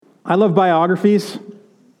I love biographies.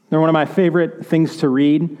 They're one of my favorite things to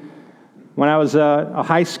read. When I was a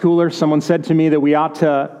high schooler, someone said to me that we ought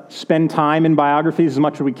to spend time in biographies as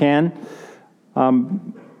much as we can.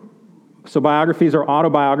 So biographies or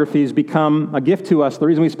autobiographies become a gift to us. The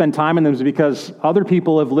reason we spend time in them is because other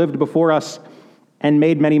people have lived before us and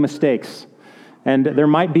made many mistakes. And there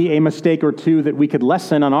might be a mistake or two that we could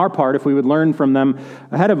lessen on our part if we would learn from them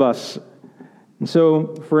ahead of us. And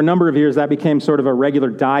so for a number of years, that became sort of a regular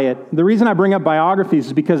diet. The reason I bring up biographies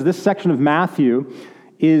is because this section of Matthew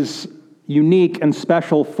is unique and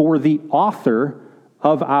special for the author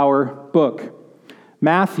of our book.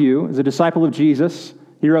 Matthew is a disciple of Jesus.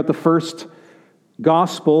 He wrote the first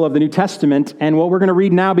gospel of the New Testament. And what we're going to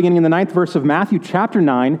read now, beginning in the 9th verse of Matthew chapter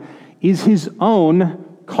 9, is his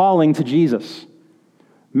own calling to Jesus.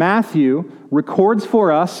 Matthew records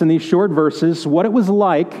for us in these short verses what it was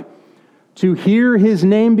like to hear his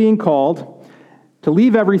name being called, to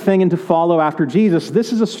leave everything and to follow after Jesus.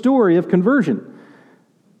 This is a story of conversion.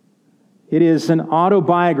 It is an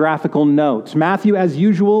autobiographical note. Matthew, as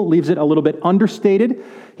usual, leaves it a little bit understated.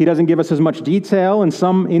 He doesn't give us as much detail in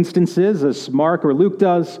some instances as Mark or Luke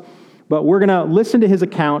does, but we're going to listen to his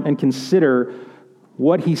account and consider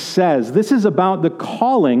what he says. This is about the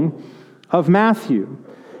calling of Matthew.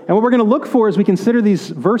 And what we're going to look for as we consider these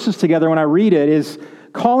verses together when I read it is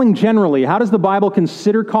calling generally. How does the Bible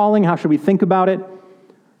consider calling? How should we think about it?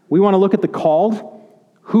 We want to look at the called.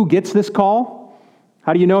 Who gets this call?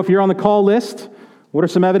 How do you know if you're on the call list? What are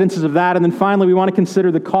some evidences of that? And then finally, we want to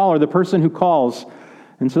consider the caller, the person who calls.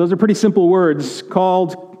 And so those are pretty simple words,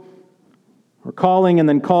 called, or calling, and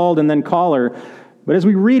then called, and then caller. But as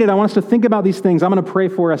we read it, I want us to think about these things. I'm going to pray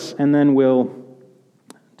for us, and then we'll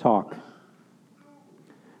talk.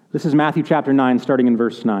 This is Matthew chapter 9, starting in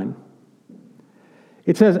verse 9.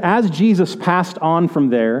 It says, "As Jesus passed on from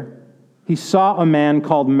there, he saw a man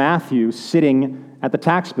called Matthew sitting at the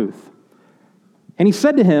tax booth. And he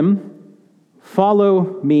said to him,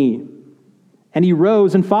 'Follow me.' And he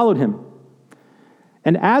rose and followed him.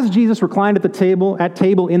 And as Jesus reclined at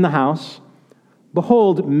table in the house,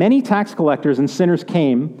 behold, many tax collectors and sinners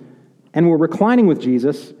came and were reclining with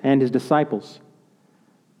Jesus and his disciples.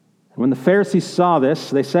 And when the Pharisees saw this,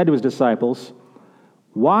 they said to his disciples,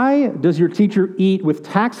 'Why does your teacher eat with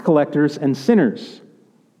tax collectors and sinners?'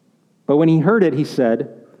 But when he heard it, he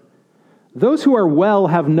said, 'Those who are well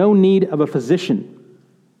have no need of a physician,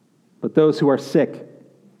 but those who are sick.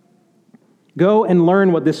 Go and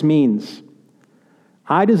learn what this means.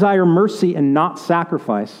 I desire mercy and not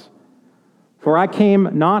sacrifice, for I came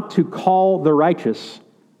not to call the righteous,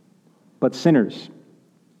 but sinners.'"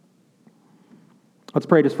 Let's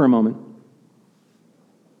pray just for a moment.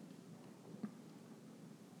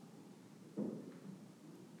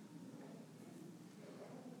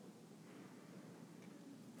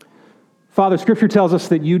 Father, Scripture tells us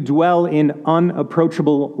that you dwell in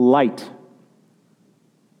unapproachable light.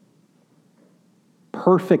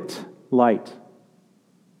 Perfect light.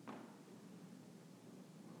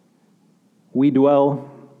 We dwell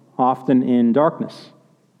often in darkness.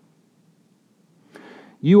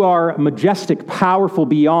 You are majestic, powerful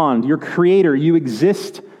beyond. You're creator. You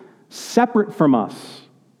exist separate from us.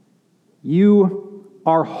 You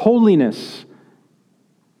are holiness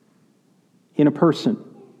in a person.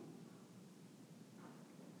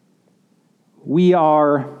 We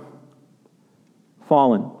are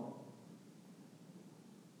fallen.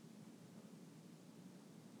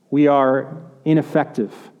 We are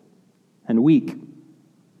ineffective and weak.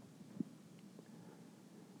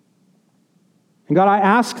 And God, I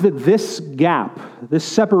ask that this gap, this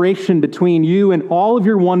separation between you and all of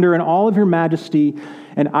your wonder and all of your majesty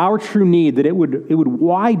and our true need, that it would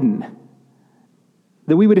widen,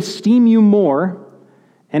 that we would esteem you more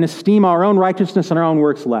and esteem our own righteousness and our own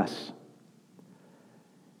works less.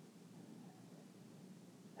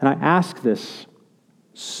 And I ask this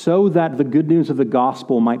so that the good news of the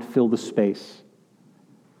gospel might fill the space.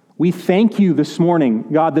 We thank you this morning,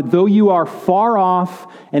 God, that though you are far off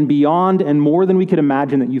and beyond and more than we could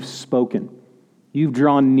imagine, that you've spoken. You've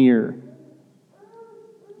drawn near.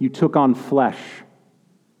 You took on flesh.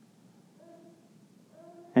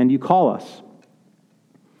 And you call us.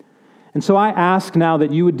 And so I ask now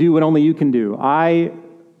that you would do what only you can do. I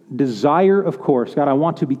desire, of course, God, I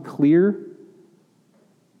want to be clear.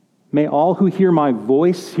 May all who hear my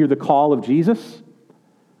voice hear the call of Jesus.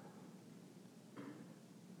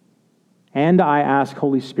 And I ask,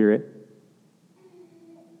 Holy Spirit,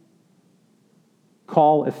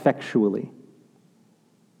 call effectually.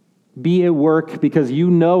 Be at work because you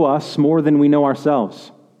know us more than we know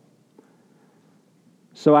ourselves.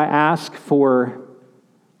 So I ask for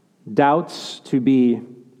doubts to be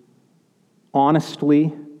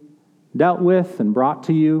honestly dealt with and brought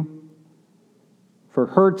to you, for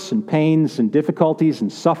hurts and pains and difficulties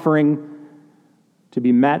and suffering to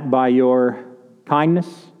be met by your kindness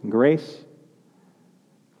and grace.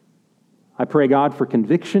 I pray, God, for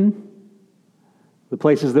conviction, the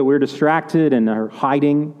places that we're distracted and are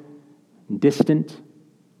hiding and distant,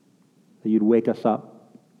 that you'd wake us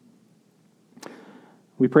up.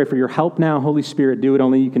 We pray for your help now. Holy Spirit, do what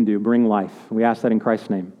only you can do. Bring life. We ask that in Christ's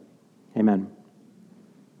name. Amen.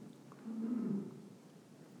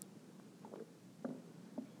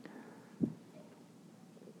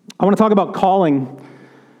 I want to talk about calling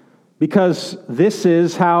because this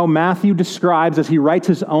is how Matthew describes, as he writes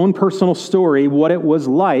his own personal story, what it was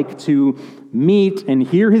like to meet and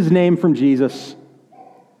hear his name from Jesus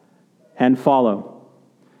and follow.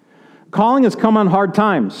 Calling has come on hard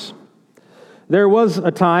times. There was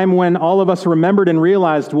a time when all of us remembered and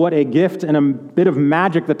realized what a gift and a bit of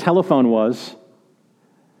magic the telephone was.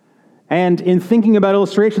 And in thinking about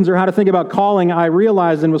illustrations or how to think about calling, I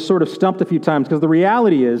realized and was sort of stumped a few times, because the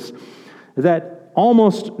reality is that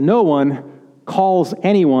almost no one calls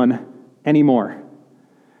anyone anymore.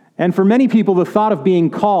 And for many people, the thought of being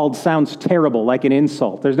called sounds terrible, like an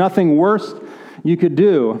insult. There's nothing worse you could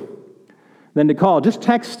do than to call. Just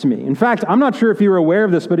text me. In fact, I'm not sure if you're aware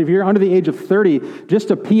of this, but if you're under the age of 30,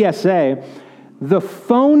 just a PSA, the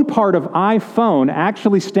phone part of iPhone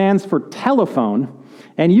actually stands for telephone,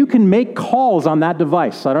 and you can make calls on that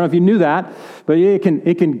device. I don't know if you knew that, but it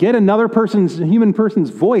can get another human person's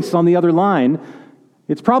voice on the other line.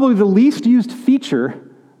 It's probably the least used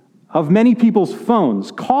feature of many people's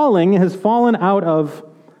phones. Calling has fallen out of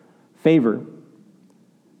favor.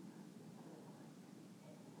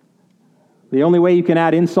 The only way you can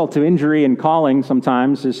add insult to injury in calling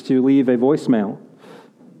sometimes is to leave a voicemail.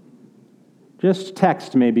 Just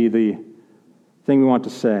text may be the thing we want to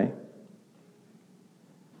say.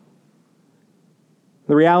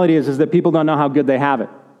 The reality is that people don't know how good they have it.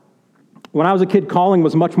 When I was a kid, calling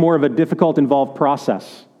was much more of a difficult, involved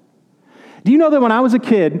process. Do you know that when I was a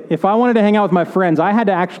kid, if I wanted to hang out with my friends, I had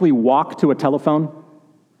to actually walk to a telephone?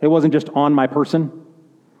 It wasn't just on my person.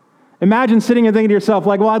 Imagine sitting and thinking to yourself,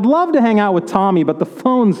 like, well, I'd love to hang out with Tommy, but the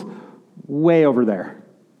phone's way over there.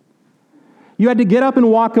 You had to get up and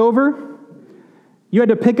walk over. You had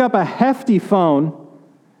to pick up a hefty phone,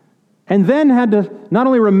 and then had to not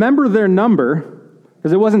only remember their number,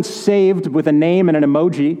 because it wasn't saved with a name and an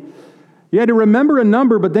emoji. You had to remember a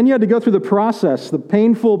number, but then you had to go through the process, the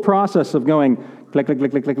painful process of going click, click, click,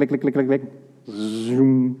 click, click, click, click, click, click, click,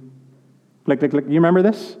 zoom, click, click, click. You remember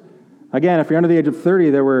this? Again, if you're under the age of 30,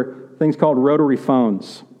 there were things called rotary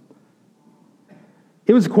phones.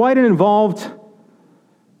 It was quite an involved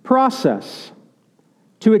process.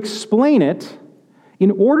 To explain it, in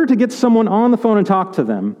order to get someone on the phone and talk to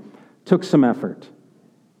them, took some effort.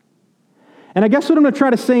 And I guess what I'm going to try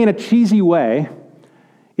to say in a cheesy way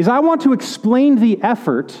is I want to explain the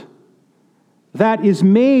effort that is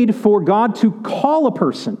made for God to call a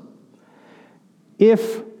person.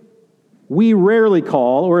 If we rarely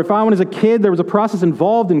call, or if I, when as a kid, there was a process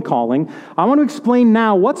involved in calling, I want to explain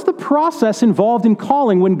now what's the process involved in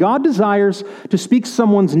calling when God desires to speak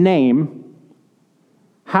someone's name.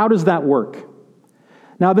 How does that work?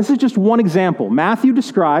 Now, this is just one example. Matthew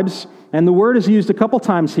describes, and the word is used a couple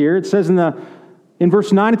times here. It says in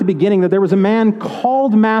verse 9 at the beginning that there was a man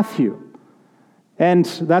called Matthew. And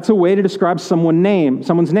that's a way to describe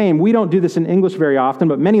someone's name. We don't do this in English very often,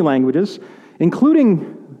 but many languages,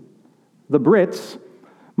 including the Brits,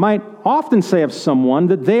 might often say of someone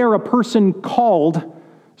that they are a person called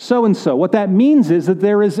so-and-so. What that means is that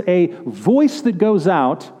there is a voice that goes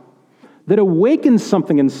out that awakens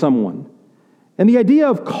something in someone. And the idea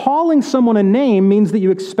of calling someone a name means that you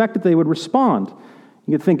expect that they would respond.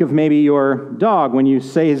 You could think of maybe your dog. When you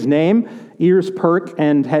say his name, ears perk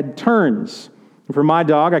and head turns. And for my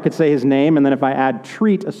dog, I could say his name, and then if I add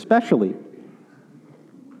treat especially.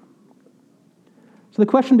 So the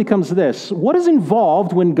question becomes this: what is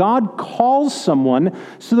involved when God calls someone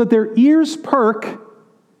so that their ears perk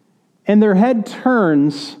and their head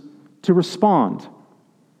turns to respond?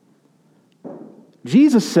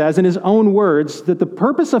 Jesus says in his own words that the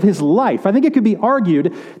purpose of his life, I think it could be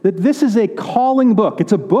argued that this is a calling book.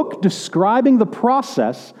 It's a book describing the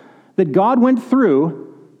process that God went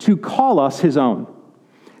through to call us his own.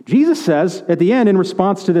 Jesus says at the end, in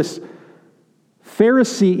response to this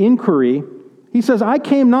Pharisee inquiry, he says, I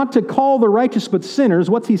came not to call the righteous but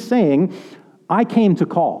sinners. What's he saying? I came to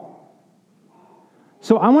call.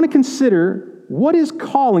 So I want to consider what is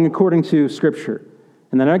calling according to Scripture.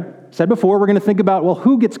 And then I said before, we're going to think about, well,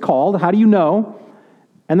 who gets called? How do you know?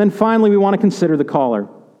 And then finally, we want to consider the caller.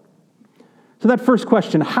 So that first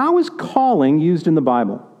question, how is calling used in the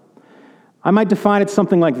Bible? I might define it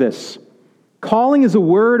something like this. Calling is a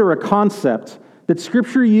word or a concept that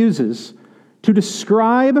Scripture uses to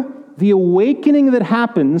describe the awakening that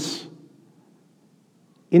happens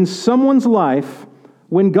in someone's life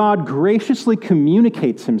when God graciously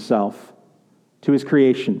communicates himself to his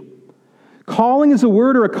creation. Calling is a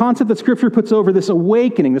word or a concept that Scripture puts over this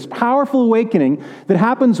awakening, this powerful awakening that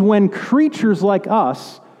happens when creatures like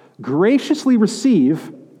us graciously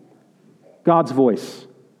receive God's voice.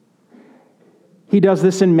 He does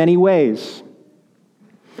this in many ways.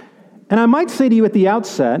 And I might say to you at the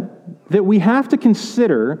outset that we have to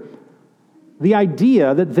consider the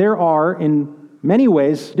idea that there are, in many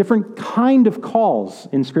ways, different kind of calls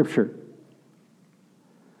in Scripture.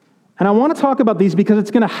 And I want to talk about these because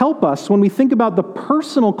it's going to help us when we think about the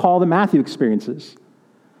personal call that Matthew experiences.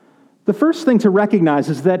 The first thing to recognize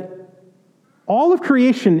is that all of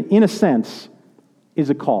creation, in a sense, is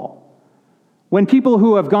a call. When people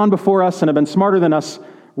who have gone before us and have been smarter than us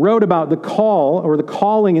wrote about the call or the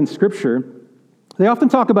calling in Scripture, they often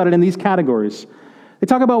talk about it in these categories. They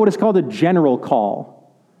talk about what is called a general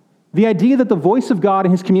call. The idea that the voice of God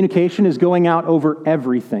in his communication is going out over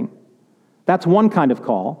everything. That's one kind of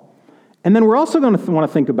call. And then we're also going to want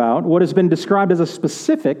to think about what has been described as a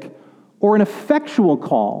specific or an effectual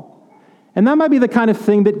call. And that might be the kind of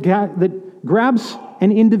thing that grabs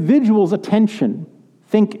an individual's attention.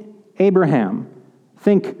 Think Abraham.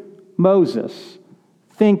 Think Moses.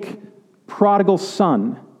 Think prodigal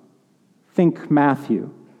son. Think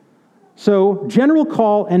Matthew. So, general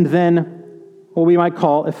call and then what we might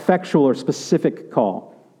call effectual or specific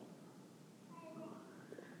call.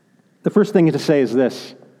 The first thing to say is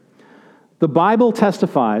this. The Bible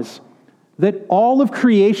testifies that all of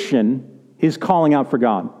creation is calling out for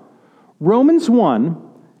God. Romans 1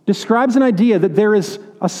 describes an idea that there is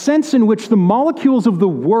a sense in which the molecules of the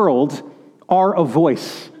world are a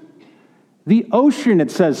voice. The ocean, it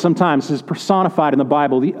says sometimes, is personified in the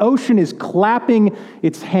Bible. The ocean is clapping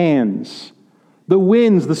its hands. The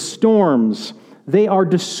winds, the storms, they are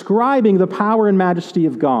describing the power and majesty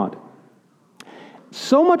of God.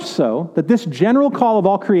 So much so that this general call of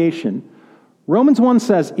all creation, Romans 1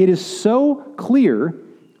 says, it is so clear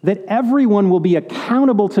that everyone will be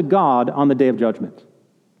accountable to God on the day of judgment.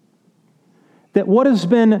 That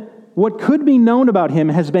what could be known about him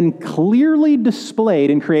has been clearly displayed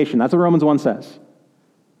in creation. That's what Romans 1 says.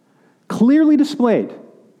 Clearly displayed.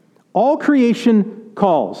 All creation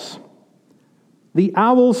calls. The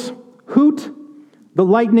owls hoot, the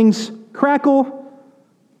lightnings crackle.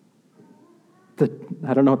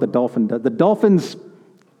 I don't know what the dolphin does. The dolphins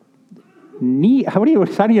how do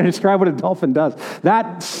you describe what a dolphin does?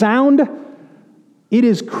 That sound, it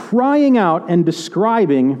is crying out and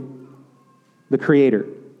describing the Creator.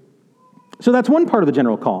 So that's one part of the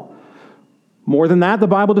general call. More than that, the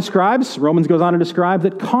Bible describes, Romans goes on to describe,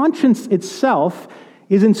 that conscience itself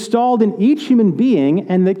is installed in each human being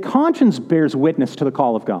and that conscience bears witness to the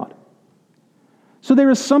call of God. So there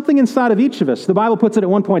is something inside of each of us. The Bible puts it at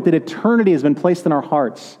one point that eternity has been placed in our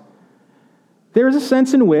hearts. There is a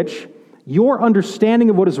sense in which your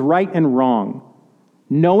understanding of what is right and wrong,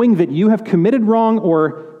 knowing that you have committed wrong,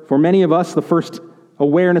 or for many of us, the first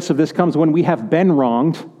awareness of this comes when we have been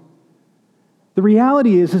wronged. The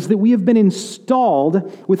reality is that we have been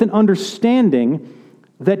installed with an understanding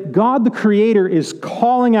that God the Creator is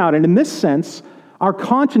calling out, and in this sense, our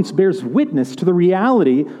conscience bears witness to the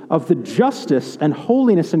reality of the justice and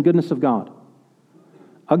holiness and goodness of God.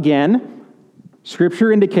 Again,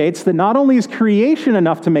 Scripture indicates that not only is creation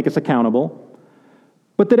enough to make us accountable,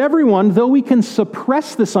 but that everyone, though we can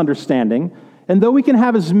suppress this understanding, and though we can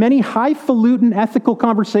have as many highfalutin ethical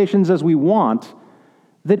conversations as we want,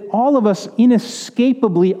 that all of us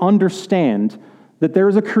inescapably understand that there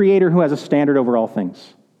is a Creator who has a standard over all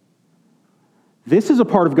things. This is a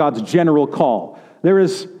part of God's general call. There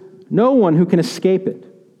is no one who can escape it.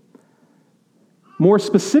 More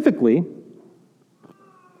specifically,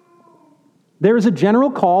 there is a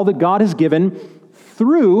general call that God has given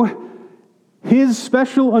through his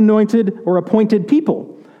special anointed or appointed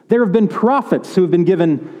people. There have been prophets who have been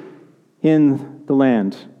given in the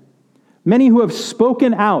land. Many who have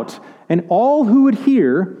spoken out, and all who would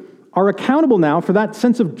hear are accountable now for that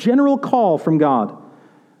sense of general call from God.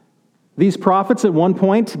 These prophets at one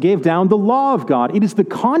point gave down the law of God. It is the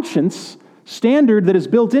conscience standard that is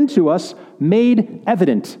built into us, made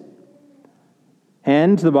evident.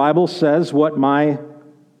 And the Bible says what my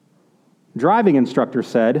driving instructor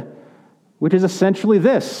said, which is essentially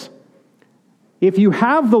this. If you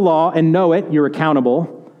have the law and know it, you're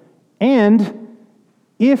accountable. And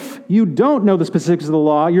If you don't know the specifics of the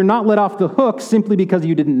law, you're not let off the hook simply because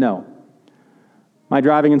you didn't know. My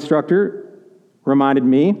driving instructor reminded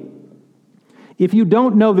me, if you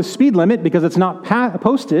don't know the speed limit because it's not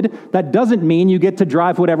posted, that doesn't mean you get to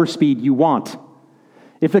drive whatever speed you want.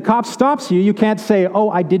 If the cop stops you, you can't say,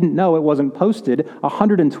 oh, I didn't know it wasn't posted.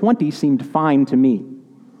 120 seemed fine to me.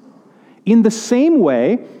 In the same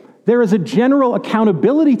way, there is a general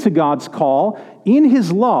accountability to God's call in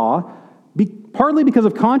his law, partly because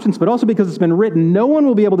of conscience, but also because it's been written. No one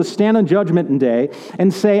will be able to stand on Judgment Day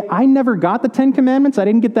and say, I never got the Ten Commandments, I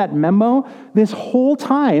didn't get that memo. This whole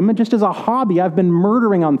time, just as a hobby, I've been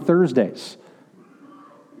murdering on Thursdays.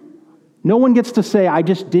 No one gets to say, I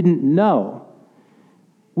just didn't know.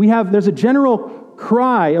 There's a general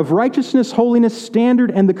cry of righteousness, holiness,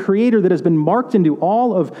 standard, and the Creator that has been marked into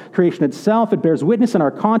all of creation itself. It bears witness in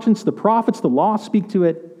our conscience. The prophets, the law speak to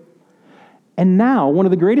it. And now, one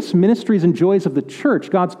of the greatest ministries and joys of the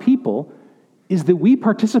church, God's people, is that we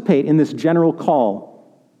participate in this general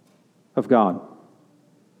call of God.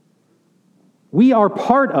 We are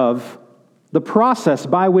part of the process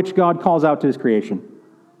by which God calls out to his creation.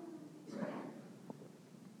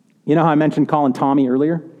 You know how I mentioned calling Tommy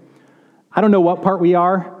earlier? I don't know what part we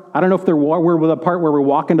are. I don't know if we're the part where we're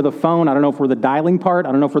walking to the phone. I don't know if we're the dialing part.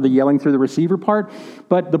 I don't know if we're the yelling through the receiver part.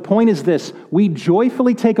 But the point is this: we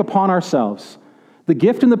joyfully take upon ourselves the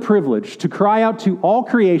gift and the privilege to cry out to all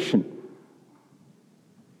creation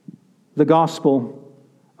the gospel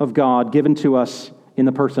of God given to us in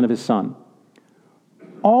the person of his Son.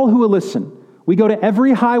 All who will listen. We go to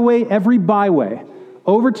every highway, every byway,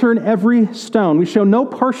 overturn every stone. We show no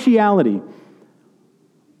partiality.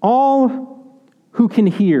 All who can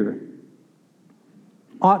hear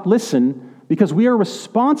ought listen, because we are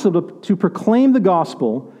responsible to proclaim the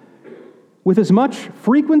gospel with as much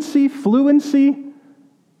frequency, fluency,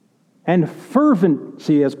 and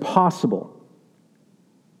fervency as possible,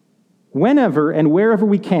 whenever and wherever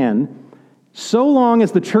we can. So long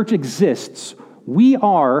as the church exists, we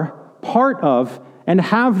are part of and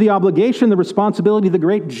have the obligation, the responsibility, the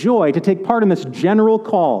great joy to take part in this general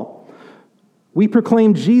call. We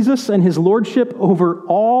proclaim Jesus and his lordship over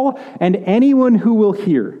all and anyone who will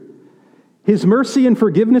hear. His mercy and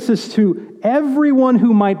forgiveness is to everyone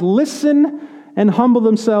who might listen and humble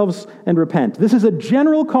themselves and repent. This is a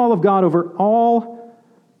general call of God over all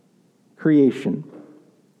creation.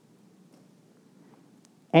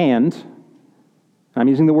 And, I'm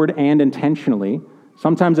using the word and intentionally,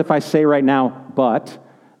 sometimes if I say right now, but,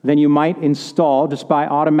 then you might install, just by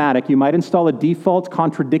automatic, you might install a default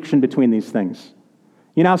contradiction between these things.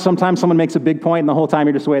 You know how sometimes someone makes a big point and the whole time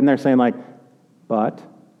you're just waiting there saying like, but.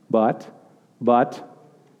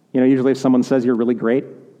 You know, usually if someone says you're really great,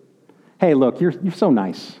 hey, look, you're so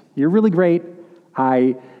nice. You're really great.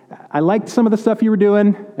 I liked some of the stuff you were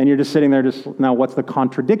doing, and you're just sitting there now what's the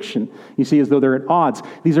contradiction? You see, as though they're at odds.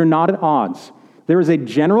 These are not at odds. There is a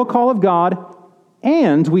general call of God.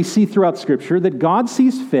 And we see throughout Scripture that God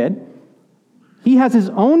sees fit. He has his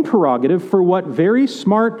own prerogative for what very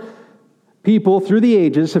smart people through the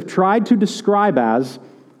ages have tried to describe as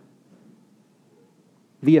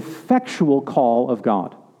the effectual call of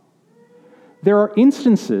God. There are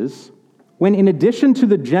instances when, in addition to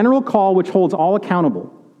the general call which holds all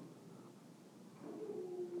accountable,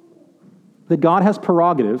 that God has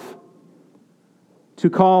prerogative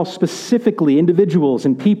to call specifically individuals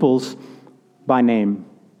and peoples by name.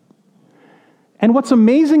 And what's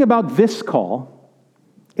amazing about this call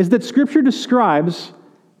is that Scripture describes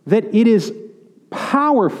that it is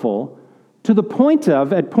powerful to the point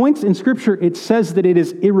of, at points in Scripture, it says that it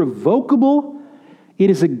is irrevocable,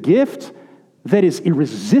 it is a gift that is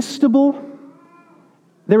irresistible.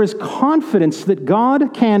 There is confidence that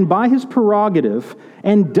God can, by his prerogative,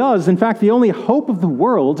 and does, in fact, the only hope of the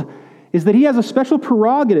world is that he has a special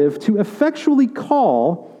prerogative to effectually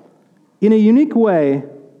call in a unique way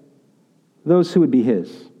those who would be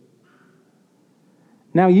his.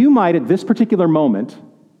 Now, you might, at this particular moment,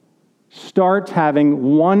 start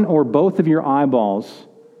having one or both of your eyeballs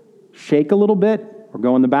shake a little bit or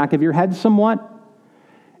go in the back of your head somewhat.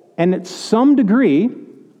 And at some degree,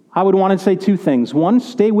 I would want to say two things. One,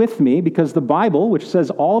 stay with me, because the Bible, which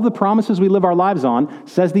says all of the promises we live our lives on,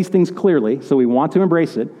 says these things clearly, so we want to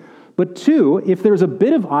embrace it. But two, if there's a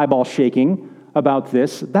bit of eyeball shaking about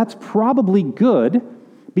this, that's probably good,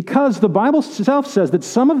 because the Bible itself says that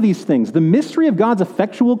some of these things, the mystery of God's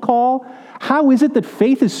effectual call, how is it that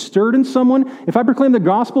faith is stirred in someone? If I proclaim the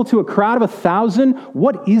gospel to a crowd of 1,000,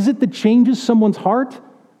 what is it that changes someone's heart?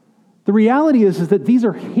 The reality is that these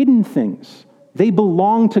are hidden things. They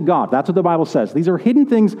belong to God. That's what the Bible says. These are hidden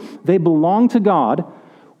things. They belong to God.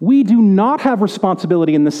 We do not have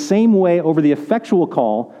responsibility in the same way over the effectual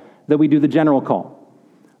call that we do the general call.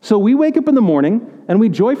 So we wake up in the morning and we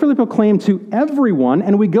joyfully proclaim to everyone,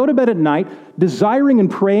 and we go to bed at night desiring and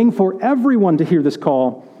praying for everyone to hear this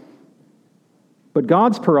call. But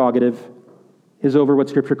God's prerogative is over what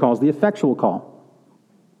Scripture calls the effectual call.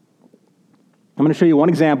 I'm going to show you one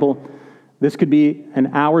example. This could be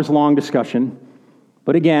an hours-long discussion.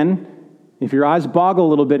 But again, if your eyes boggle a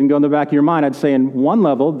little bit and go in the back of your mind, I'd say in one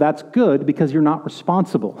level, that's good because you're not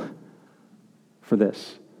responsible for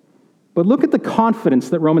this. But look at the confidence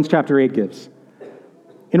that Romans chapter 8 gives.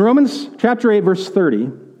 In Romans chapter 8, verse 30,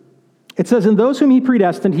 it says, "And those whom he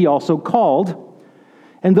predestined, he also called.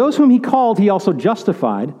 And those whom he called, he also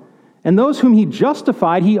justified. And those whom he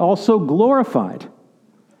justified, he also glorified."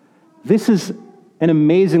 This is an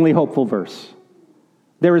amazingly hopeful verse.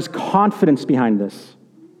 There is confidence behind this.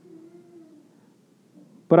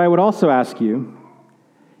 But I would also ask you,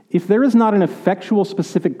 if there is not an effectual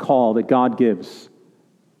specific call that God gives,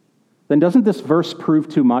 then doesn't this verse prove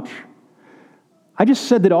too much? I just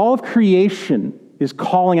said that all of creation is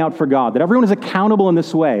calling out for God, that everyone is accountable in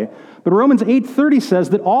this way. But Romans 8:30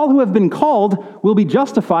 says that all who have been called will be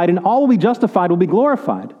justified, and all will be justified will be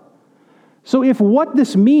glorified. So if what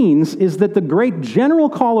this means is that the great general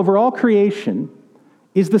call over all creation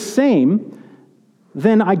is the same,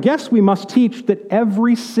 then I guess we must teach that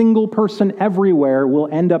every single person everywhere will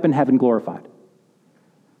end up in heaven glorified.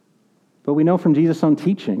 But we know from Jesus' own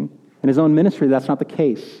teaching and his own ministry that's not the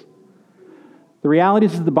case. The reality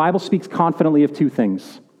is that the Bible speaks confidently of two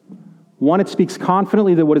things. One, it speaks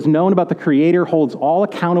confidently that what is known about the Creator holds all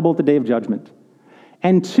accountable at the day of judgment.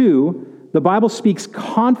 And two, the Bible speaks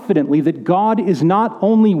confidently that God is not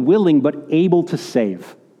only willing but able to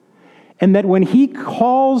save. And that when he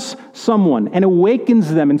calls someone and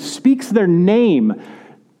awakens them and speaks their name,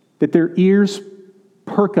 that their ears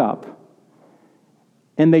perk up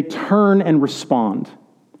and they turn and respond.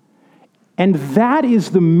 And that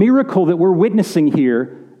is the miracle that we're witnessing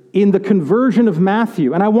here in the conversion of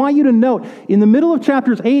Matthew. And I want you to note, in the middle of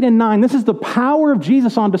chapters 8 and 9, this is the power of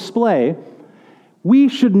Jesus on display. We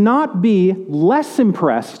should not be less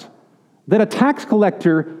impressed that a tax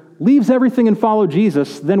collector leaves everything and follows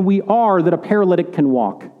Jesus than we are that a paralytic can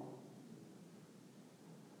walk.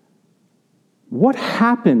 What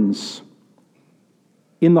happens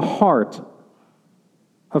in the heart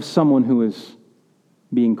of someone who is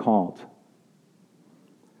being called?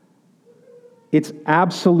 It's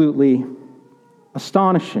absolutely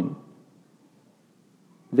astonishing.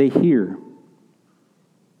 They hear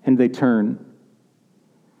and they turn.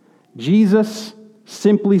 Jesus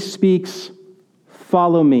simply speaks,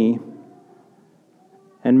 "Follow me,"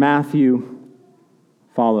 and Matthew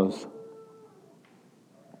follows.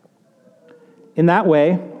 In that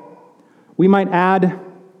way, we might add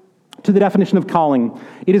to the definition of calling.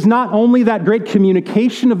 It is not only that great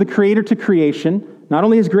communication of the Creator to creation, not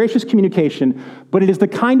only his gracious communication, but it is the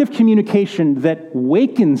kind of communication that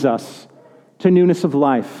wakens us to newness of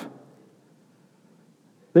life.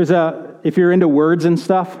 If you're into words and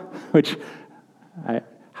stuff, which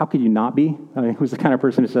how could you not be? I mean, who's the kind of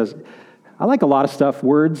person who says, I like a lot of stuff,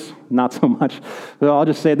 words, not so much. But I'll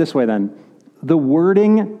just say it this way then. The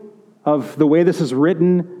wording of the way this is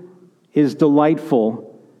written is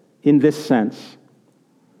delightful in this sense.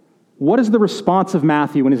 What is the response of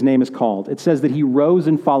Matthew when his name is called? It says that he rose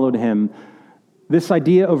and followed him. This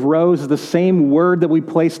idea of rose is the same word that we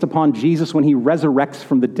placed upon Jesus when he resurrects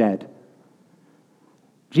from the dead.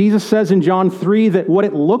 Jesus says in John 3 that what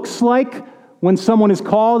it looks like when someone is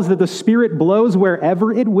called is that the Spirit blows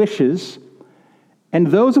wherever it wishes, and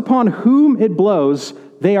those upon whom it blows,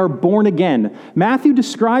 they are born again. Matthew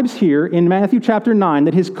describes here in Matthew chapter 9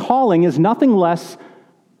 that his calling is nothing less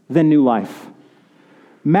than new life.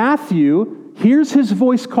 Matthew hears his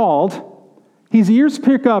voice called, his ears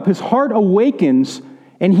pick up, his heart awakens,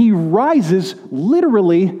 and he rises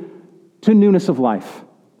literally to newness of life.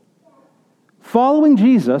 Following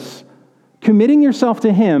Jesus, committing yourself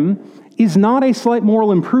to him, is not a slight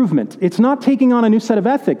moral improvement. It's not taking on a new set of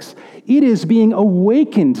ethics. It is being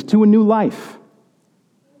awakened to a new life.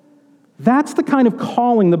 That's the kind of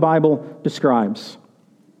calling the Bible describes.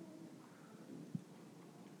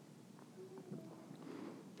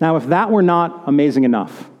 Now, if that were not amazing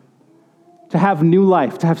enough, to have new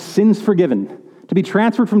life, to have sins forgiven, to be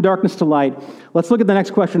transferred from darkness to light, let's look at the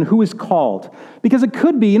next question: who is called? Because it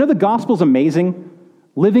could be, the gospel's amazing,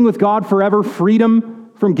 living with God forever, freedom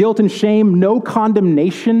from guilt and shame, no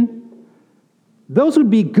condemnation. Those would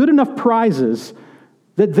be good enough prizes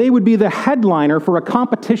that they would be the headliner for a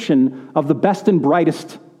competition of the best and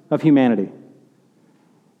brightest of humanity.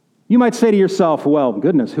 You might say to yourself, well,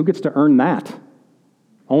 goodness, who gets to earn that?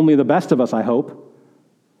 Only the best of us, I hope.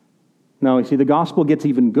 No, you see, the gospel gets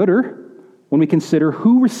even gooder when we consider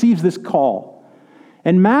who receives this call.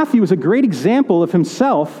 And Matthew is a great example of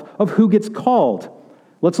himself of who gets called.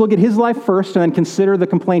 Let's look at his life first and then consider the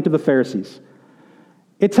complaint of the Pharisees.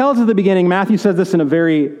 It tells at the beginning, Matthew says this in a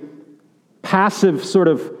very passive sort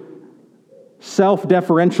of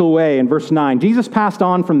self-deferential way in verse 9. Jesus passed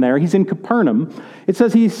on from there. He's in Capernaum. It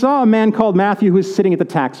says he saw a man called Matthew who was sitting at the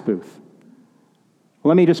tax booth.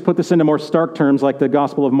 Let me just put this into more stark terms like the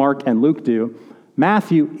Gospel of Mark and Luke do.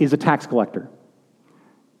 Matthew is a tax collector.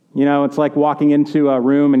 You know, it's like walking into a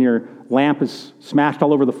room and your lamp is smashed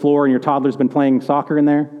all over the floor and your toddler's been playing soccer in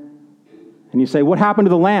there. And you say, what happened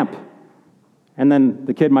to the lamp? And then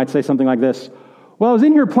the kid might say something like this, well, I was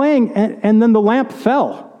in here playing and then the lamp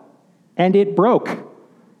fell. And it broke,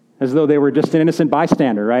 as though they were just an innocent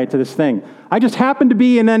bystander, right, to this thing. I just happened to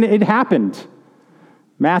be, and then it happened.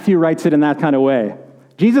 Matthew writes it in that kind of way.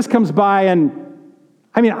 Jesus comes by, and,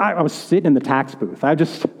 I was sitting in the tax booth.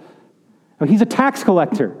 He's a tax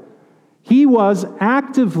collector. He was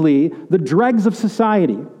actively the dregs of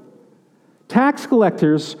society. Tax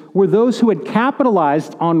collectors were those who had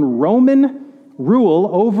capitalized on Roman rule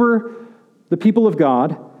over the people of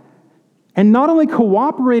God, and not only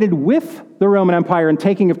cooperated with the Roman Empire in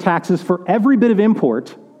taking of taxes for every bit of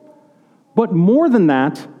import, but more than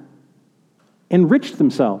that, enriched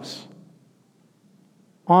themselves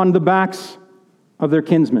on the backs of their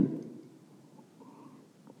kinsmen.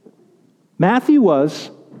 Matthew was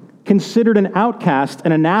considered an outcast,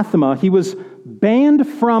 an anathema. He was banned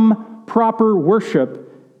from proper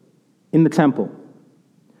worship in the temple.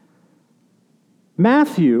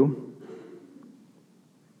 Matthew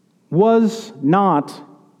was not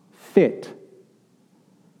fit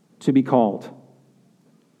to be called.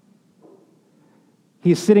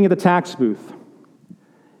 He is sitting at the tax booth,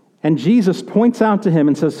 and Jesus points out to him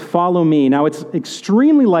and says, "Follow me." Now, it's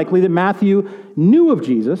extremely likely that Matthew knew of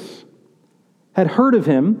Jesus, had heard of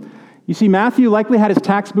him. You see, Matthew likely had his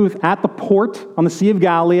tax booth at the port on the Sea of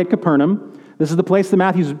Galilee at Capernaum. This is the place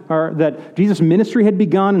that Jesus' ministry had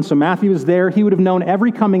begun, and so Matthew was there. He would have known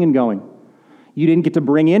every coming and going. You didn't get to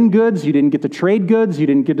bring in goods, you didn't get to trade goods, you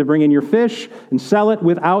didn't get to bring in your fish and sell it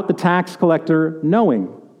without the tax collector knowing.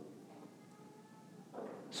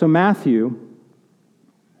 So Matthew,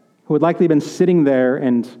 who had likely been sitting there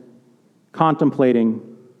and contemplating,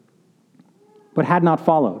 but had not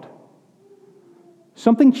followed.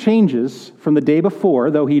 Something changes from the day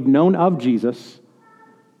before, though he'd known of Jesus,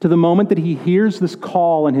 to the moment that he hears this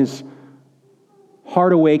call and his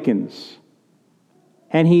heart awakens.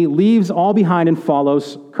 And he leaves all behind and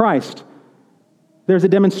follows Christ. There's a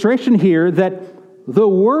demonstration here that the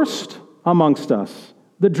worst amongst us,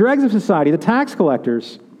 the dregs of society, the tax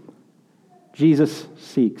collectors, Jesus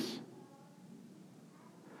seeks.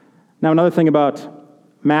 Now, another thing about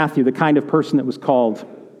Matthew, the kind of person that was called.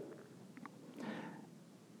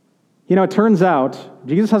 You know, it turns out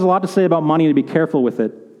Jesus has a lot to say about money, to be careful with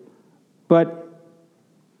it. But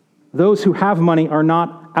those who have money are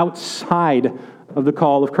not outside of the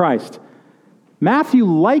call of Christ. Matthew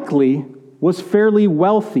likely was fairly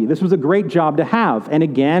wealthy. This was a great job to have. And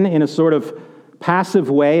again, in a sort of passive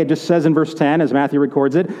way, it just says in verse 10, as Matthew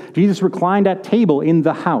records it, Jesus reclined at table in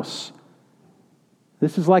the house.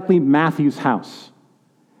 This is likely Matthew's house.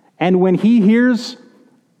 And when he hears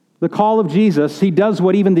the call of Jesus, he does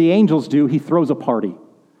what even the angels do. He throws a party.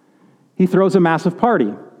 He throws a massive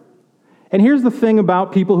party. And here's the thing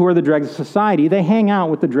about people who are the dregs of society. They hang out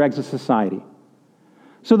with the dregs of society.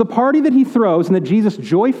 So the party that he throws and that Jesus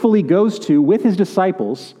joyfully goes to with his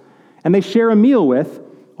disciples, and they share a meal with,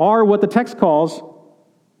 are what the text calls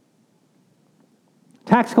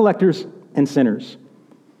tax collectors and sinners.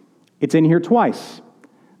 It's in here twice.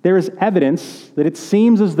 There is evidence that it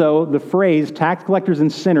seems as though the phrase tax collectors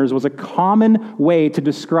and sinners was a common way to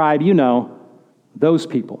describe, those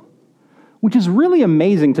people. Which is really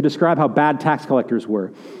amazing to describe how bad tax collectors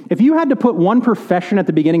were. If you had to put one profession at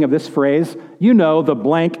the beginning of this phrase, the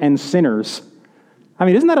blank and sinners.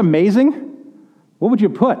 Isn't that amazing? What would you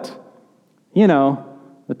put? The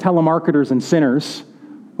telemarketers and sinners,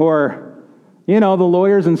 or, the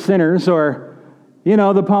lawyers and sinners, or,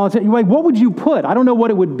 the politicians. What would you put? I don't know what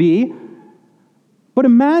it would be. But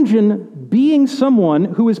imagine being someone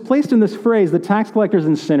who is placed in this phrase, the tax collectors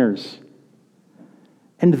and sinners.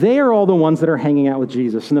 And they are all the ones that are hanging out with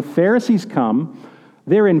Jesus. And the Pharisees come.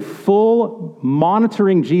 They're in full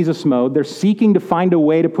monitoring Jesus mode. They're seeking to find a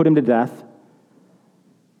way to put him to death.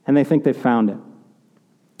 And they think they've found it.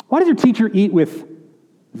 Why does your teacher eat with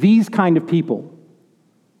these kind of people?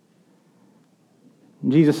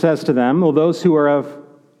 Jesus says to them, well, those who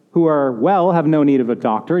are well have no need of a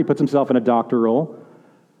doctor. He puts himself in a doctor role.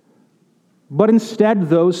 But instead,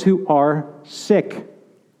 those who are sick.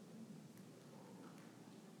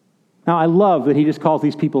 Now, I love that he just calls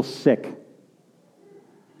these people sick.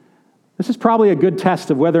 This is probably a good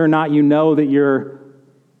test of whether or not you know that you're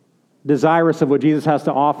desirous of what Jesus has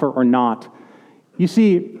to offer or not. You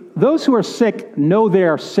see, those who are sick know they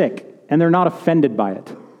are sick, and they're not offended by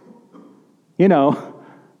it. You know,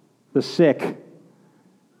 the sick.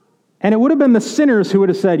 And it would have been the sinners who would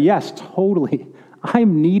have said, yes, totally.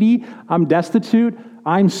 I'm needy, I'm destitute,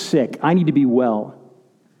 I'm sick, I need to be well.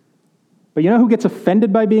 But you know who gets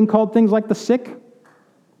offended by being called things like the sick?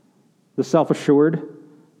 The self-assured,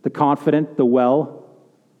 the confident, the well,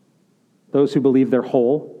 those who believe they're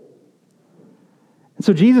whole. And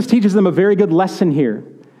so Jesus teaches them a very good lesson here.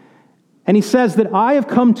 And he says that I have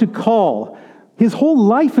come to call. His whole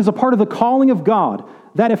life is a part of the calling of God,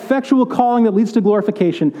 that effectual calling that leads to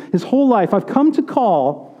glorification. His whole life, I've come to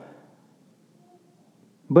call,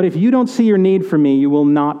 but if you don't see your need for me, you will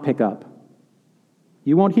not pick up.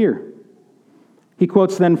 You won't hear. He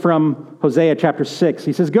quotes then from Hosea chapter 6.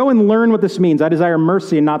 He says, go and learn what this means. I desire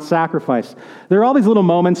mercy and not sacrifice. There are all these little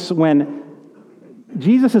moments when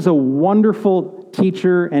Jesus is a wonderful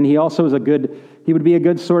teacher, and he also is he would be a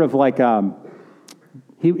good sort of like,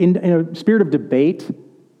 in a spirit of debate.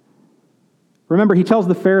 Remember, he tells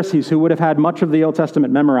the Pharisees, who would have had much of the Old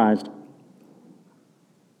Testament memorized.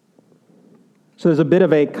 So there's a bit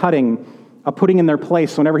of a putting in their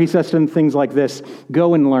place whenever he says to them things like this,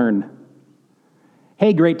 go and learn.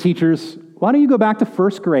 Hey, great teachers, why don't you go back to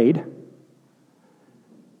first grade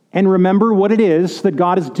and remember what it is that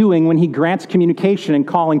God is doing when he grants communication and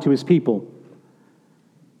calling to his people?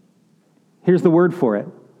 Here's the word for it.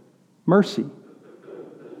 Mercy.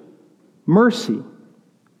 Mercy.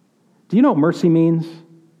 Do you know what mercy means?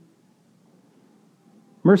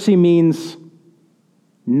 Mercy means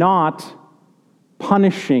not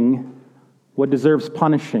punishing what deserves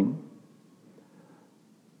punishing.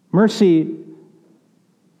 Mercy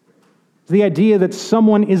is the idea that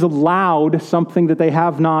someone is allowed something that they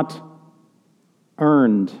have not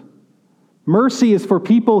earned. Mercy is for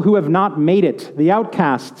people who have not made it, the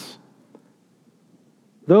outcasts,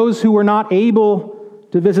 those who were not able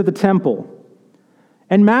to visit the temple.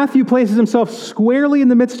 And Matthew places himself squarely in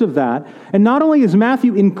the midst of that. And not only is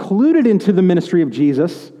Matthew included into the ministry of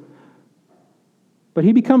Jesus, but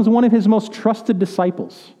he becomes one of his most trusted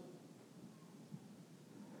disciples.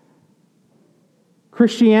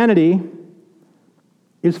 Christianity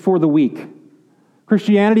is for the weak.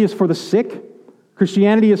 Christianity is for the sick.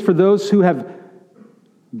 Christianity is for those who have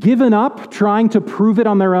given up trying to prove it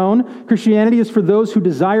on their own. Christianity is for those who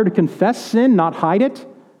desire to confess sin, not hide it.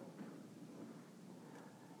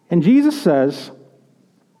 And Jesus says,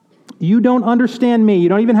 you don't understand me. You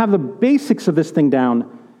don't even have the basics of this thing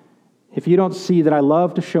down if you don't see that I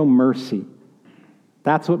love to show mercy.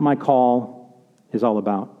 That's what my call is all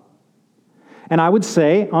about. And I would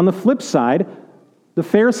say, on the flip side, the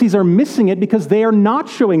Pharisees are missing it because they are not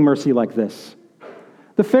showing mercy like this.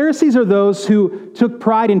 The Pharisees are those who took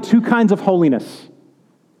pride in two kinds of holiness.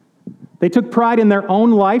 They took pride in their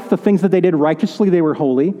own life, the things that they did righteously, they were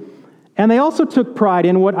holy. And they also took pride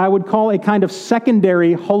in what I would call a kind of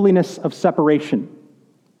secondary holiness of separation.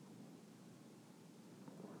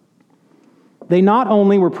 They not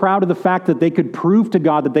only were proud of the fact that they could prove to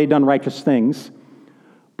God that they'd done righteous things,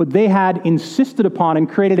 but they had insisted upon and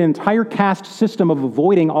created an entire caste system of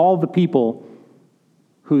avoiding all the people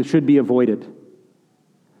who should be avoided.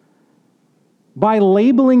 By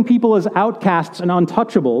labeling people as outcasts and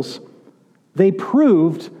untouchables, they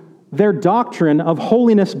proved their doctrine of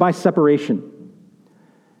holiness by separation,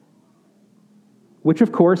 which,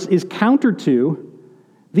 of course, is counter to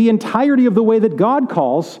the entirety of the way that God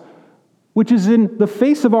calls, which is in the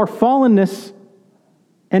face of our fallenness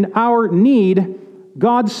and our need.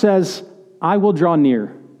 God says, I will draw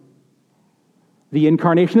near. The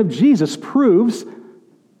incarnation of Jesus proves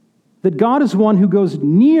that God is one who goes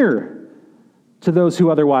near to those who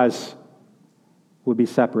otherwise would be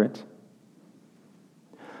separate.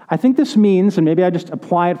 I think this means, and maybe I just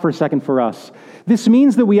apply it for a second for us, this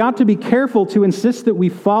means that we ought to be careful to insist that we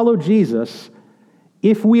follow Jesus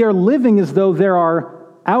if we are living as though there are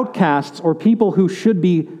outcasts or people who should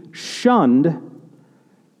be shunned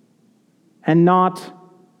and not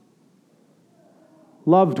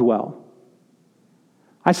loved well.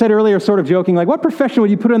 I said earlier, sort of joking, like, what profession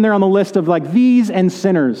would you put in there on the list of like these and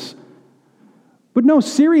sinners? But no,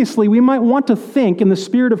 seriously, we might want to think in the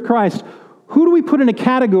Spirit of Christ, who do we put in a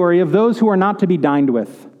category of those who are not to be dined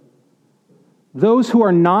with? Those who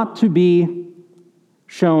are not to be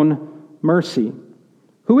shown mercy.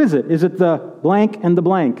 Who is it? Is it the blank and the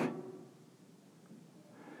blank?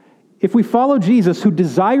 If we follow Jesus, who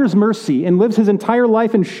desires mercy and lives his entire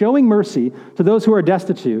life in showing mercy to those who are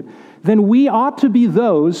destitute, then we ought to be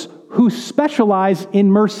those who specialize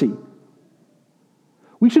in mercy.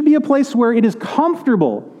 We should be a place where it is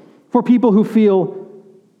comfortable for people who feel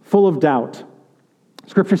full of doubt.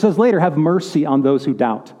 Scripture says later, have mercy on those who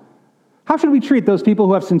doubt. How should we treat those people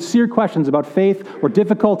who have sincere questions about faith or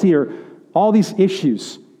difficulty or all these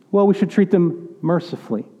issues? Well, we should treat them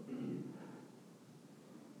mercifully.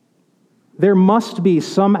 There must be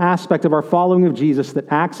some aspect of our following of Jesus that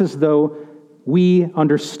acts as though we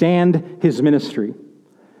understand his ministry.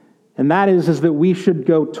 And that is that we should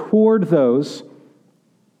go toward those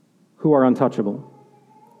who are untouchable.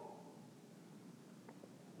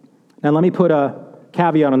 Now, let me put a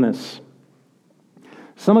caveat on this.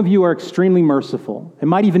 Some of you are extremely merciful. It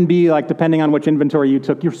might even be, like, depending on which inventory you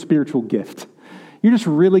took, your spiritual gift. You're just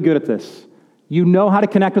really good at this. You know how to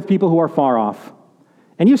connect with people who are far off.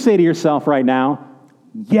 And you say to yourself right now,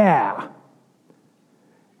 yeah.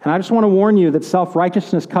 And I just want to warn you that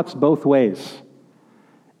self-righteousness cuts both ways.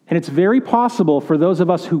 And it's very possible for those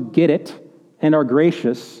of us who get it and are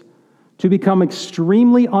gracious to become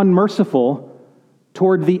extremely unmerciful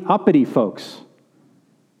toward the uppity folks.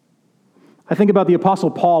 I think about the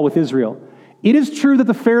Apostle Paul with Israel. It is true that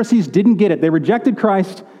the Pharisees didn't get it. They rejected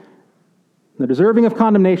Christ. They're deserving of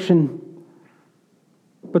condemnation.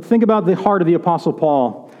 But think about the heart of the Apostle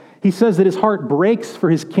Paul. He says that his heart breaks for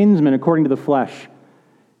his kinsmen according to the flesh.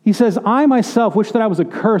 He says, I myself wish that I was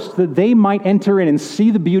accursed, that they might enter in and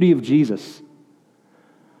see the beauty of Jesus.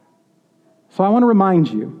 So I want to remind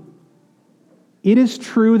you, it is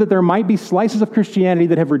true that there might be slices of Christianity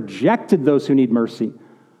that have rejected those who need mercy,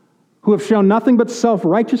 who have shown nothing but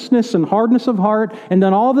self-righteousness and hardness of heart, and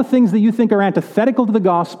done all the things that you think are antithetical to the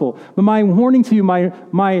gospel. But my warning to you,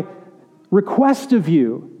 my request of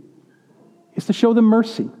you, is to show them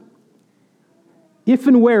mercy. If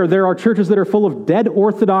and where there are churches that are full of dead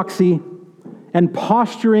orthodoxy and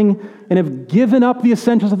posturing and have given up the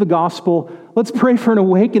essentials of the gospel, let's pray for an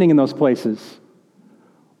awakening in those places.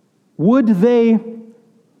 Would they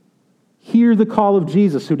hear the call of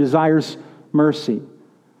Jesus who desires mercy?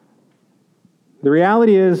 The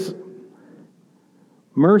reality is,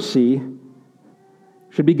 mercy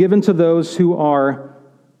should be given to those who are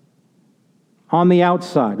on the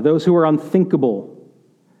outside, those who are unthinkable.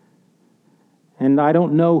 And I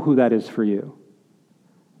don't know who that is for you.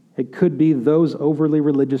 It could be those overly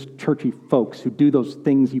religious, churchy folks who do those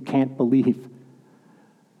things you can't believe.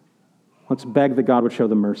 Let's beg that God would show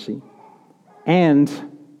them mercy. And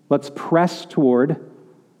let's press toward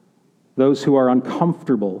those who are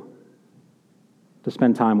uncomfortable to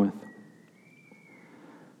spend time with.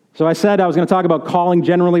 So I said I was going to talk about calling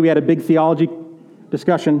generally. We had a big theology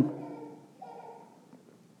discussion.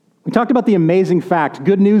 We talked about the amazing fact,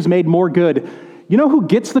 good news made more good. You know who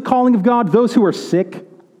gets the calling of God? Those who are sick.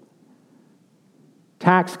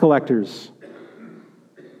 Tax collectors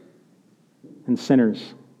and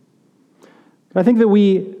sinners. But I think that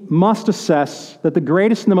we must assess that the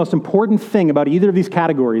greatest and the most important thing about either of these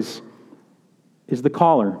categories is the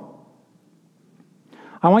caller.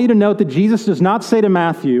 I want you to note that Jesus does not say to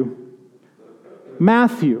Matthew,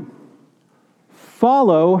 Matthew,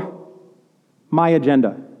 follow my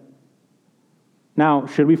agenda. Now,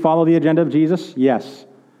 should we follow the agenda of Jesus? Yes.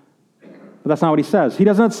 But that's not what he says. He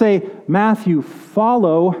does not say, Matthew,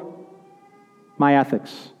 follow my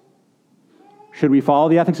ethics. Should we follow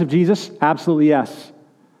the ethics of Jesus? Absolutely yes.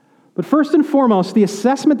 But first and foremost, the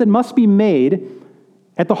assessment that must be made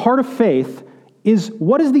at the heart of faith is,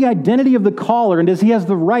 what is the identity of the caller, and does he have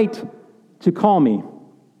the right to call me?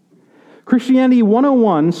 Christianity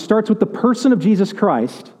 101 starts with the person of Jesus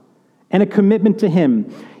Christ and a commitment to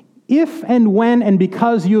him. If and when and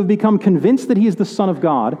because you have become convinced that he is the Son of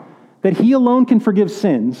God, that he alone can forgive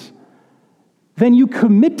sins, then you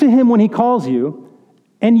commit to him when he calls you,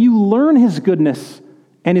 and you learn his goodness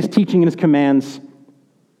and his teaching and his commands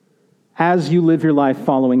as you live your life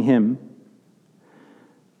following him.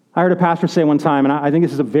 I heard a pastor say one time, and I think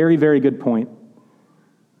this is a very, very good point.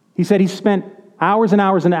 He said he spent hours and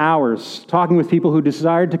hours and hours talking with people who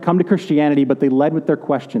desired to come to Christianity, but they led with their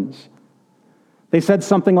questions. They said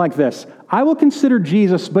something like this: I will consider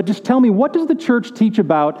Jesus, but just tell me, what does the church teach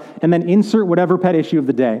about? And then insert whatever pet issue of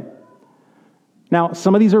the day. Now,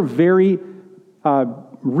 some of these are very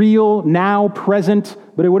real, now, present,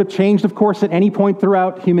 but it would have changed, of course, at any point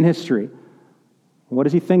throughout human history. What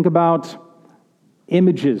does he think about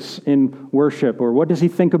images in worship? Or what does he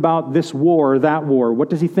think about this war or that war? What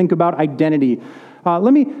does he think about identity?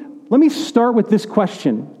 Let me let me start with this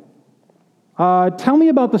question. Tell me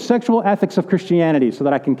about the sexual ethics of Christianity so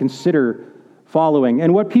that I can consider following.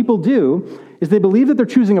 And what people do is they believe that they're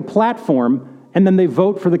choosing a platform, and then they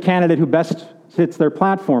vote for the candidate who best fits their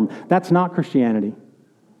platform. That's not Christianity.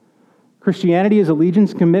 Christianity is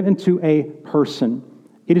allegiance, commitment to a person.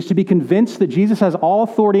 It is to be convinced that Jesus has all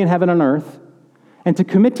authority in heaven and earth, and to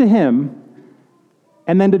commit to him,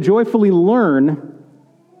 and then to joyfully learn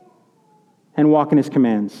and walk in his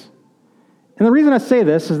commands. And the reason I say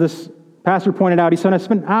this is this pastor pointed out, he said, I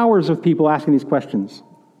spent hours with people asking these questions.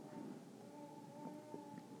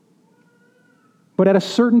 But at a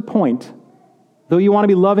certain point, though you want to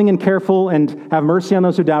be loving and careful and have mercy on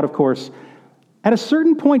those who doubt, of course, at a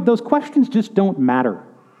certain point, those questions just don't matter.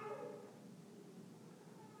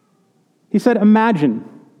 He said, imagine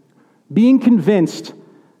being convinced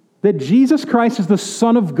that Jesus Christ is the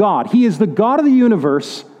Son of God. He is the God of the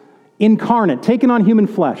universe, incarnate, taken on human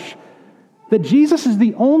flesh. That Jesus is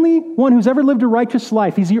the only one who's ever lived a righteous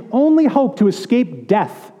life. He's your only hope to escape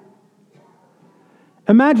death.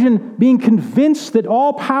 Imagine being convinced that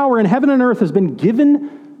all power in heaven and earth has been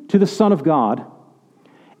given to the Son of God.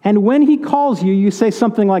 And when he calls you, you say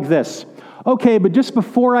something like this, okay, but just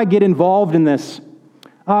before I get involved in this,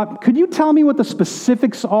 could you tell me what the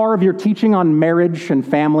specifics are of your teaching on marriage and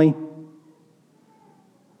family?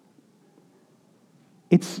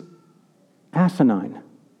 It's asinine.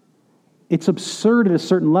 It's absurd at a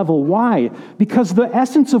certain level. Why? Because the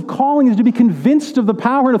essence of calling is to be convinced of the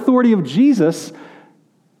power and authority of Jesus,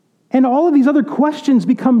 and all of these other questions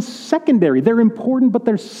become secondary. They're important, but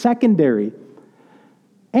they're secondary.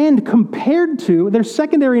 And compared to, they're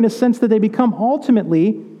secondary in a sense that they become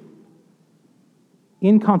ultimately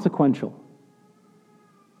inconsequential.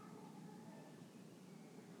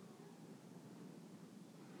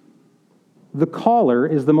 The caller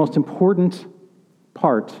is the most important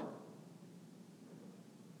part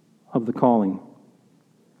of the calling.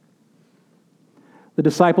 The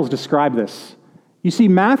disciples describe this. You see,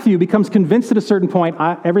 Matthew becomes convinced at a certain point,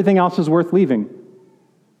 everything else is worth leaving.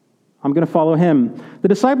 I'm going to follow him. The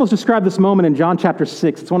disciples describe this moment in John chapter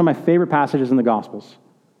 6. It's one of my favorite passages in the Gospels.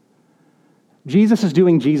 Jesus is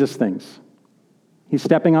doing Jesus things. He's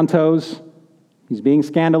stepping on toes. He's being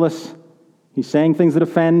scandalous. He's saying things that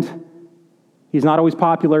offend. He's not always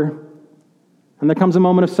popular. And there comes a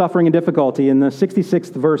moment of suffering and difficulty. And the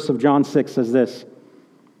 66th verse of John 6 says this,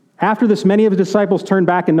 after this, many of his disciples turned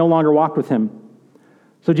back and no longer walked with him.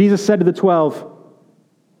 So Jesus said to the 12,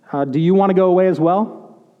 do you want to go away as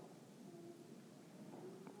well?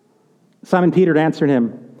 Simon Peter answered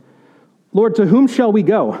him, Lord, to whom shall we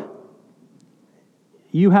go?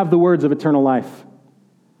 You have the words of eternal life.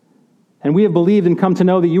 And we have believed and come to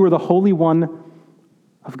know that you are the Holy One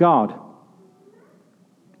of God.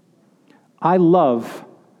 I love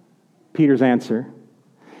Peter's answer.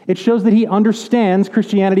 It shows that he understands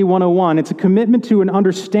Christianity 101. It's a commitment to an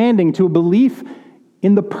understanding, to a belief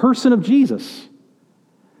in the person of Jesus.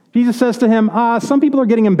 Jesus says to him, some people are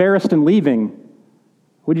getting embarrassed and leaving.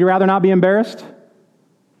 Would you rather not be embarrassed?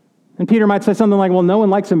 And Peter might say something like, well, no one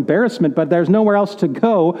likes embarrassment, but there's nowhere else to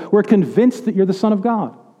go. We're convinced that you're the Son of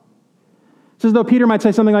God. It's as though Peter might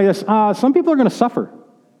say something like this, some people are going to suffer.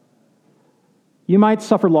 You might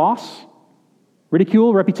suffer loss,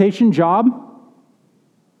 ridicule, reputation, job.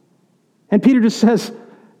 And Peter just says,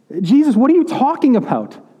 Jesus, what are you talking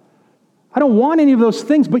about? I don't want any of those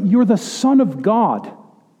things, but you're the Son of God.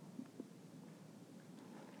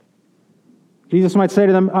 Jesus might say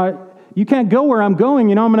to them, you can't go where I'm going,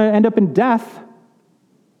 I'm going to end up in death.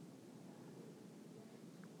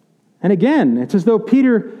 And again, it's as though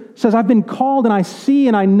Peter says, I've been called and I see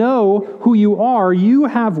and I know who you are. You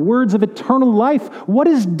have words of eternal life. What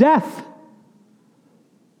is death?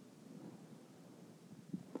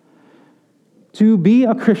 To be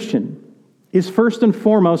a Christian is first and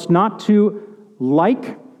foremost not to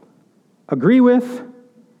like, agree with,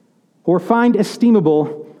 or find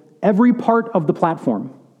estimable every part of the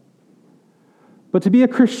platform. But to be a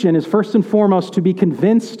Christian is first and foremost to be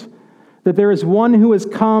convinced that there is one who has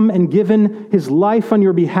come and given his life on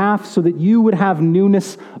your behalf so that you would have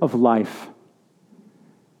newness of life.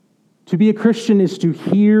 To be a Christian is to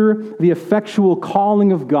hear the effectual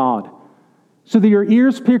calling of God so that your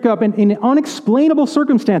ears pick up and in unexplainable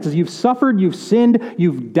circumstances. You've suffered, you've sinned,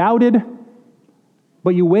 you've doubted,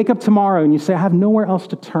 but you wake up tomorrow and you say, I have nowhere else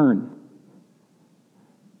to turn.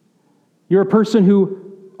 You're a person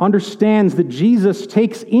who understands that Jesus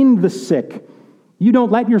takes in the sick. You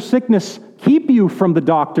don't let your sickness keep you from the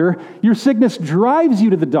doctor. Your sickness drives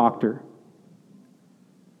you to the doctor.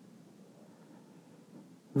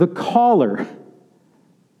 The caller,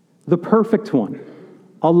 the perfect one,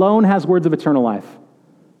 alone has words of eternal life.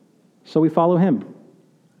 So we follow him.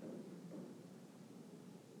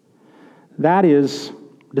 That is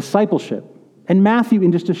discipleship. And Matthew,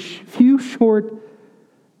 in just a few short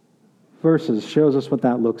verses, shows us what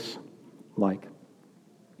that looks like.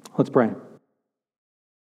 Let's pray.